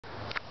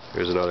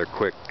Here's another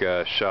quick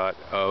shot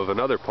of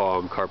another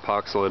palm,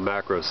 Carpoxylon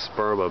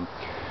macrospermum.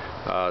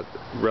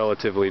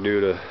 Relatively new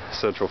to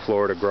Central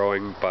Florida,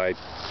 growing by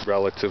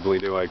relatively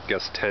new, I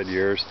guess 10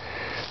 years,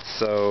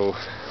 so,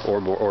 or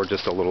more, or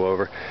just a little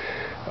over,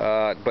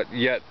 but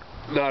yet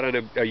not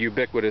a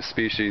ubiquitous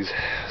species.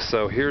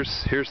 So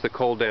here's the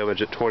cold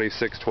damage at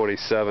 26,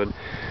 27.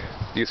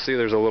 You see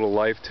there's a little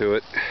life to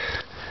it.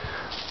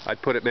 I'd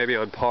put it maybe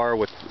on par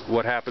with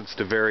what happens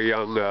to very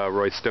young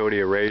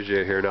Roystonia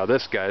regia here. Now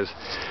this guy's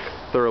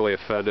thoroughly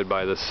offended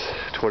by this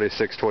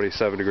 26,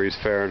 27 degrees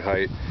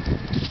Fahrenheit,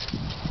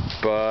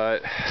 but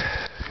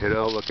you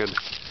know,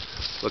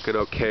 looking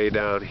okay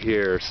down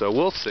here. So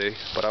we'll see.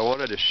 But I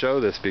wanted to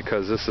show this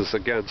because this is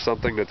again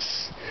something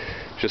that's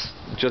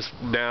just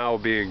now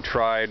being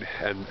tried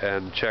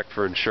and checked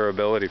for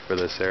insurability for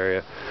this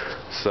area.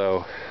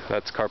 So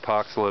that's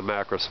Carpoxylon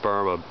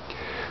macrospermum.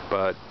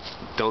 But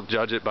don't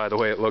judge it by the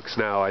way it looks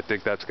now. I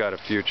think that's got a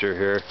future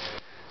here.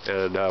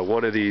 And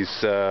one of these,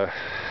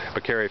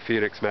 Beccaria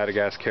phoenix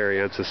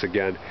madagascariensis,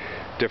 again,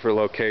 different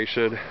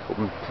location,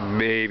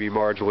 maybe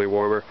marginally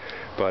warmer,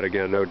 but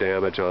again, no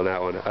damage on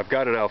that one. I've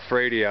got an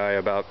alfredii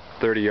about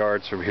 30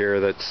 yards from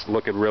here that's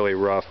looking really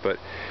rough, but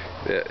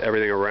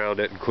everything around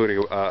it, including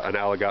an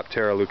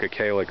Alligoptera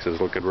leucocalyx, is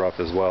looking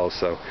rough as well,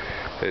 so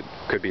it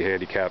could be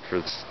handicapped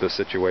for the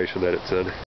situation that it's in.